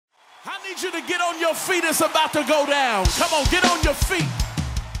need you to get on your feet. It's about to go down. Come on, get on your feet.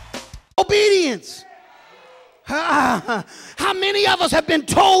 Obedience. How many of us have been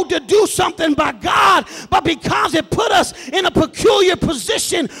told to do something by God, but because it put us in a peculiar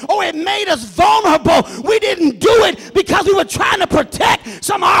position or it made us vulnerable, we didn't do it because we were trying to protect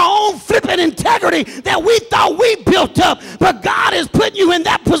some of our own flippant integrity that we thought we built up. But God is putting you in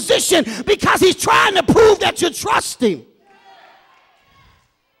that position because he's trying to prove that you trust him.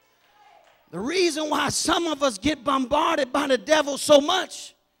 The reason why some of us get bombarded by the devil so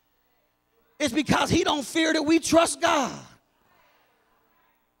much is because he don't fear that we trust God.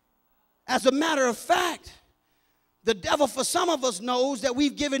 As a matter of fact, the devil for some of us knows that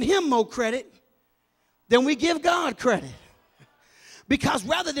we've given him more credit than we give God credit. Because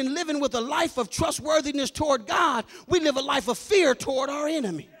rather than living with a life of trustworthiness toward God, we live a life of fear toward our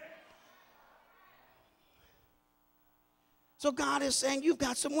enemy. So God is saying you've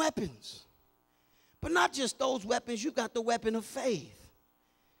got some weapons. But not just those weapons, you've got the weapon of faith.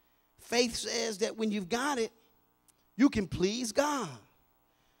 Faith says that when you've got it, you can please God.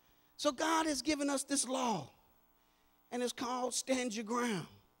 So God has given us this law, and it's called stand your ground.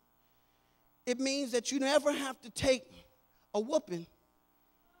 It means that you never have to take a whooping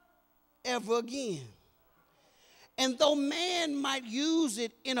ever again. And though man might use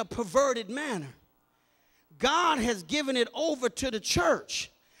it in a perverted manner, God has given it over to the church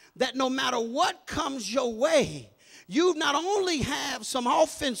that no matter what comes your way, you not only have some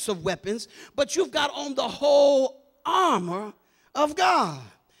offensive weapons, but you've got on the whole armor of God.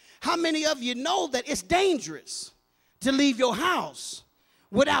 How many of you know that it's dangerous to leave your house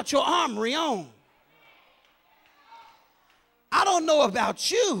without your armory on? I don't know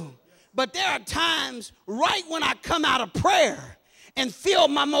about you, but there are times right when I come out of prayer and feel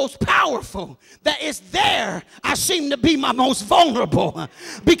my most powerful, that it's there I seem to be my most vulnerable.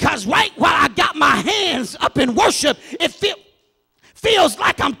 Because right while I got my hands up in worship, it feels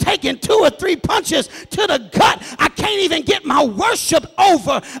like I'm taking 2 or 3 punches to the gut. I can't even get my worship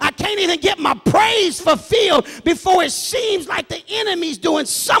over. I can't even get my praise fulfilled before it seems like the enemy's doing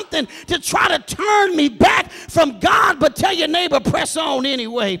something to try to turn me back from God. But tell your neighbor, press on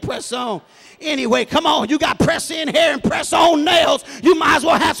anyway, press on. Anyway, come on, you got press in hair and press on nails. You might as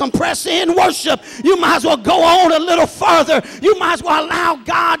well have some press in worship. You might as well go on a little further. You might as well allow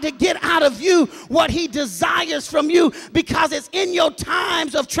God to get out of you what he desires from you, because it's in your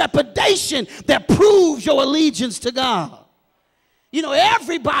times of trepidation that proves your allegiance to God. You know,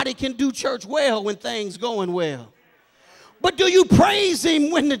 everybody can do church well when things going well. But do you praise him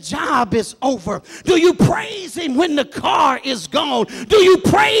when the job is over? Do you praise him when the car is gone? Do you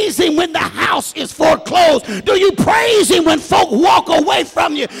praise him when the house is foreclosed? Do you praise him when folk walk away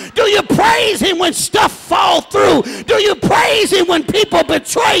from you? Do you praise him when stuff falls through? Do you praise him when people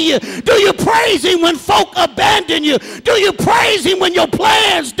betray you? Do you praise him when folk abandon you? Do you praise him when your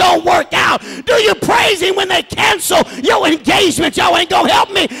plans don't work out? Do you praise him when they cancel your engagement? Y'all ain't gonna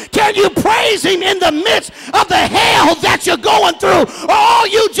help me. Can you praise him in the midst of the hell that you're going through? Or are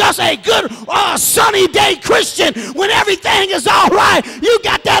you just a good sunny day Christian when everything is all right? You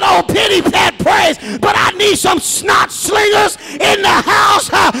got that old pity pat praise, but I need some snot slingers in the house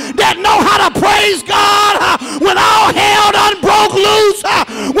that know how to praise God when all hell done broke loose,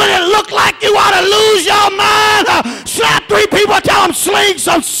 when it looked like you ought to lose your mind. Slap 3 people, tell them sling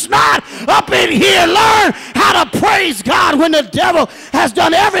some snot up in here. Learn how to praise God when the devil has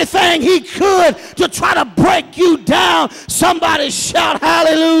done everything he could to try to break you down. Somebody shout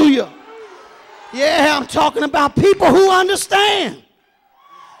hallelujah. Yeah, I'm talking about people who understand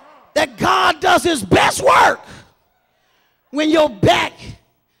that God does his best work when your back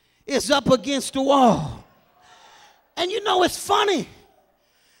is up against the wall. And you know, it's funny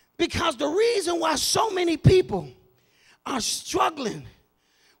because the reason why so many people are struggling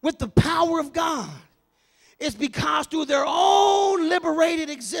with the power of God is because through their own liberated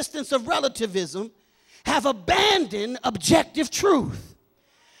existence of relativism have abandoned objective truth.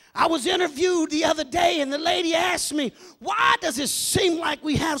 I was interviewed the other day and the lady asked me, why does it seem like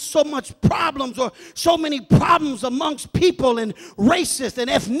we have so much problems or so many problems amongst people and races and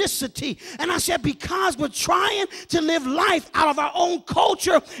ethnicity? And I said, because we're trying to live life out of our own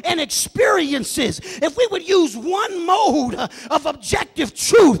culture and experiences. If we would use one mode of objective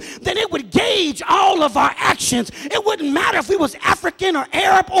truth, then it would gauge all of our actions. It wouldn't matter if we was African or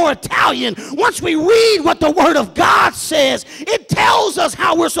Arab or Italian. Once we read what the Word of God says, it tells us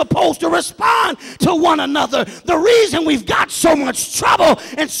how we're supposed supposed to respond to one another. The reason we've got so much trouble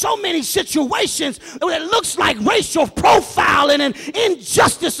and so many situations that looks like racial profiling and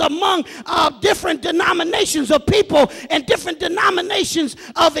injustice among different denominations of people and different denominations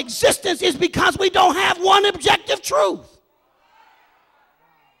of existence is because we don't have one objective truth.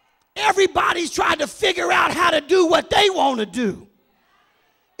 Everybody's tried to figure out how to do what they want to do.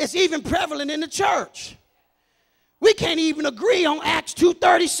 It's even prevalent in the church. We can't even agree on Acts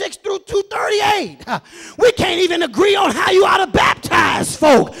 2:36 through 2:38. We can't even agree on how you ought to baptize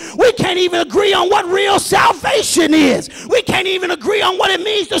folk. We can't even agree on what real salvation is. We can't even agree on what it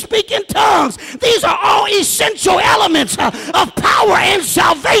means to speak in tongues. These are all essential elements of power and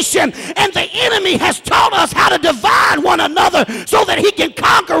salvation. And the enemy has taught us how to divide one another so that he can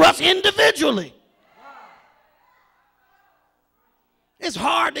conquer us individually. It's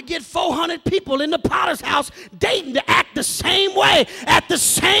hard to get 400 people in the Potter's House-Dayton to act the same way at the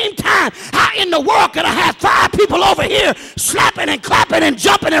same time. How in the world could I have 5 people over here slapping and clapping and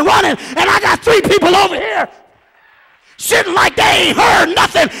jumping and running, and I got 3 people over here sitting like they ain't heard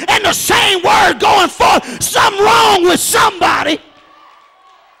nothing, and the same word going forth? Something wrong with somebody.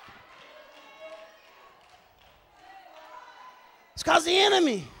 It's because the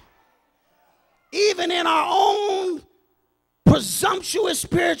enemy, even in our own presumptuous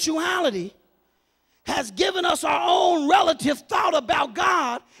spirituality, has given us our own relative thought about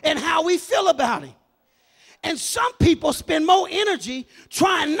God and how we feel about him. And some people spend more energy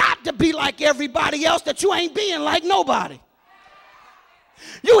trying not to be like everybody else that you ain't being like nobody.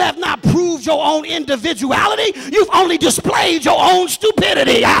 You have not proved your own individuality. You've only displayed your own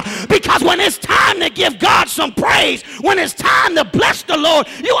stupidity. Because when it's time to give God some praise, when it's time to bless the Lord,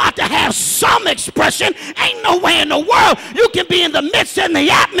 you ought to have some expression. Ain't no way in the world you can be in the midst and the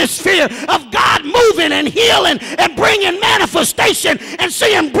atmosphere of God moving and healing and bringing manifestation and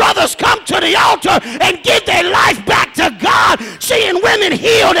seeing brothers come to the altar and give their life back to God, seeing women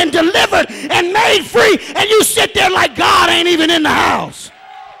healed and delivered and made free, and you sit there like God ain't even in the house.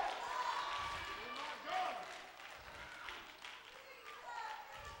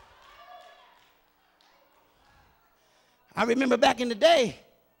 I remember back in the day,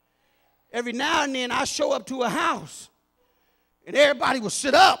 every now and then I show up to a house and everybody would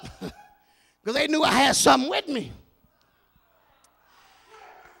sit up because they knew I had something with me.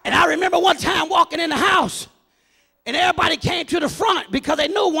 And I remember one time walking in the house and everybody came to the front because they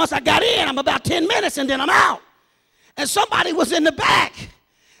knew once I got in, I'm about 10 minutes and then I'm out. And somebody was in the back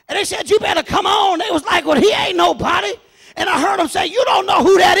and they said, "You better come on." They was like, "Well, he ain't nobody." And I heard them say, "You don't know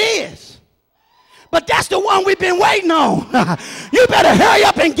who that is. But that's the one we've been waiting on. You better hurry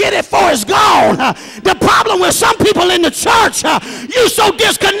up and get it before it's gone." The problem with some people in the church, you so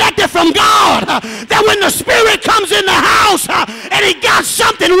disconnected from God that when the Spirit comes in the house and he got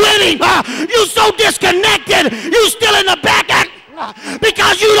something with him, you so disconnected, you still in the back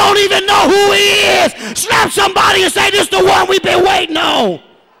because you don't even know who he is. Slap somebody and say, "This is the one we've been waiting on."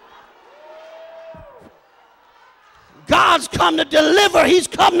 God's come to deliver. He's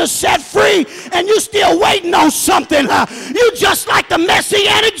come to set free. And you still waiting on something. You just like the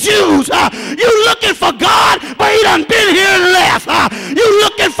Messianic Jews. You looking for God, but he done been here and left. You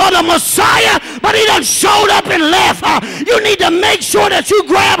looking for the Messiah, but he done showed up and left. You need to make sure that you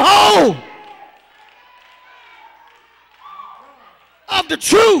grab hold of the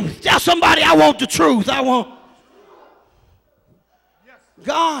truth. Tell somebody, "I want the truth. I want."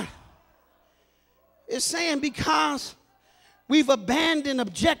 God is saying, because we've abandoned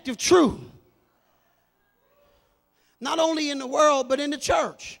objective truth, not only in the world but in the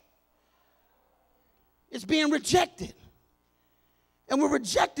church, it's being rejected. And we're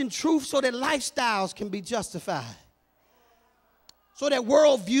rejecting truth so that lifestyles can be justified, so that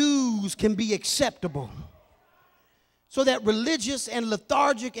worldviews can be acceptable, so that religious and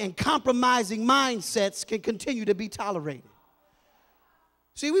lethargic and compromising mindsets can continue to be tolerated.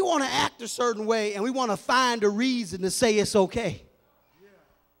 See, we want to act a certain way and we want to find a reason to say it's okay.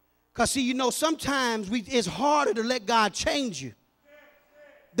 Because, see, you know, sometimes it's harder to let God change you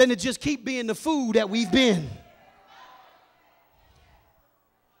than to just keep being the fool that we've been.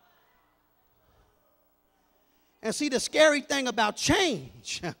 And see, the scary thing about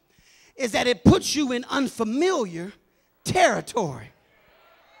change is that it puts you in unfamiliar territory.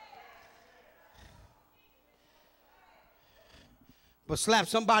 But slap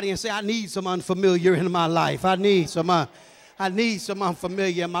somebody and say, "I need some unfamiliar in my life. I need some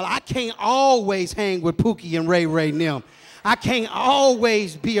unfamiliar in my life. I can't always hang with Pookie and Ray and them. I can't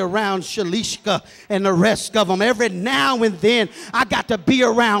always be around Shalishka and the rest of them. Every now and then, I got to be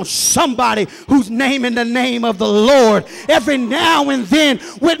around somebody who's naming the name of the Lord. Every now and then,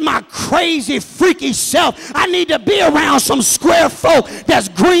 with my crazy, freaky self, I need to be around some square folk that's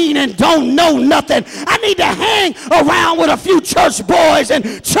green and don't know nothing. I need to hang around with a few church boys and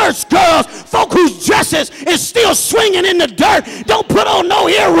church girls, folk whose dresses is still swinging in the dirt, don't put on no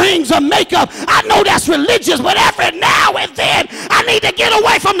earrings or makeup. I know that's religious, but every now and then I need to get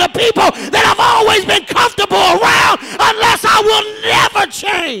away from the people that I've always been comfortable around, unless I will never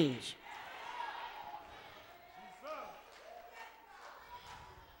change.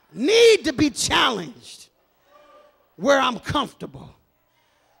 Need to be challenged where I'm comfortable.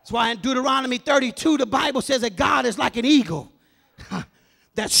 That's why in Deuteronomy 32 the Bible says that God is like an eagle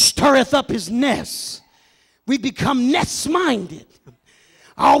that stirreth up his nest. We become nest-minded.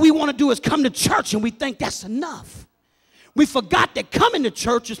 All we want to do is come to church and we think that's enough. We forgot that coming to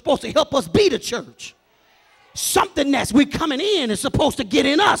church is supposed to help us be the church. Something that's we're coming in is supposed to get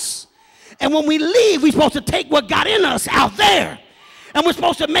in us. And when we leave, we're supposed to take what got in us out there. And we're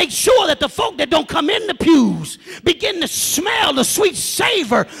supposed to make sure that the folk that don't come in the pews begin to smell the sweet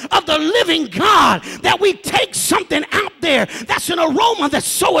savor of the living God, that we take something out there that's an aroma that's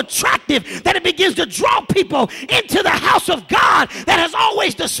so attractive that it begins to draw people into the house of God that has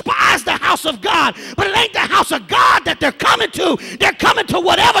always despised the house of God. But it ain't the house of God that they're coming to. They're coming to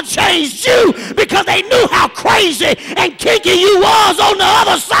whatever changed you, because they knew how crazy and kinky you was on the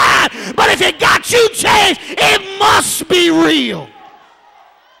other side. But if it got you changed, it must be real.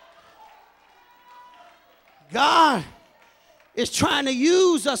 God is trying to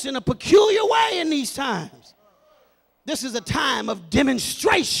use us in a peculiar way in these times. This is a time of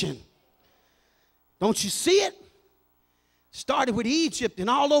demonstration. Don't you see it? Started with Egypt and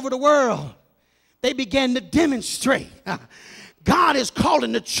all over the world. They began to demonstrate. God is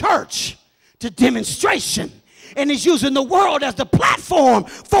calling the church to demonstration. And he's using the world as the platform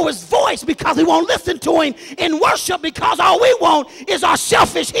for his voice, because he won't listen to him in worship, because all we want is our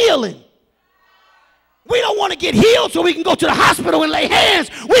selfish healing. We don't want to get healed so we can go to the hospital and lay hands.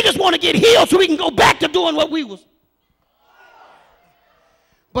 We just want to get healed so we can go back to doing what we was.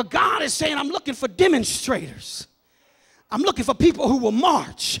 But God is saying, I'm looking for demonstrators. I'm looking for people who will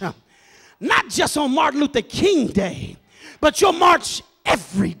march. Not just on Martin Luther King Day, but you'll march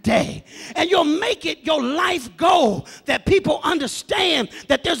every day. And you'll make it your life goal that people understand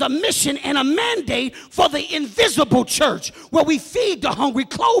that there's a mission and a mandate for the invisible church, where we feed the hungry,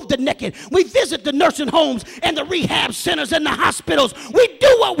 clothe the naked, we visit the nursing homes and the rehab centers and the hospitals. We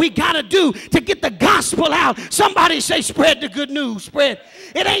do what we gotta do to get the gospel out. Somebody say, spread the good news. Spread.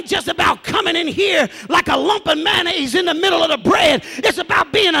 It ain't just about coming in here like a lump of mayonnaise in the middle of the bread. It's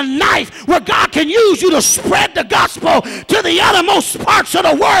about being a knife where God can use you to spread the gospel to the uttermost parts of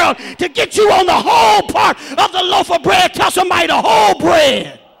the world, to get you on the whole part of the loaf of bread. Tell somebody the whole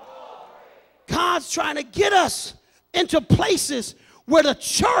bread. God's trying to get us into places where the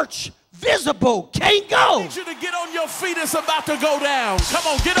church visible can't go. I need you to get on your feet. It's about to go down. Come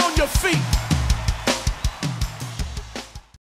on, get on your feet.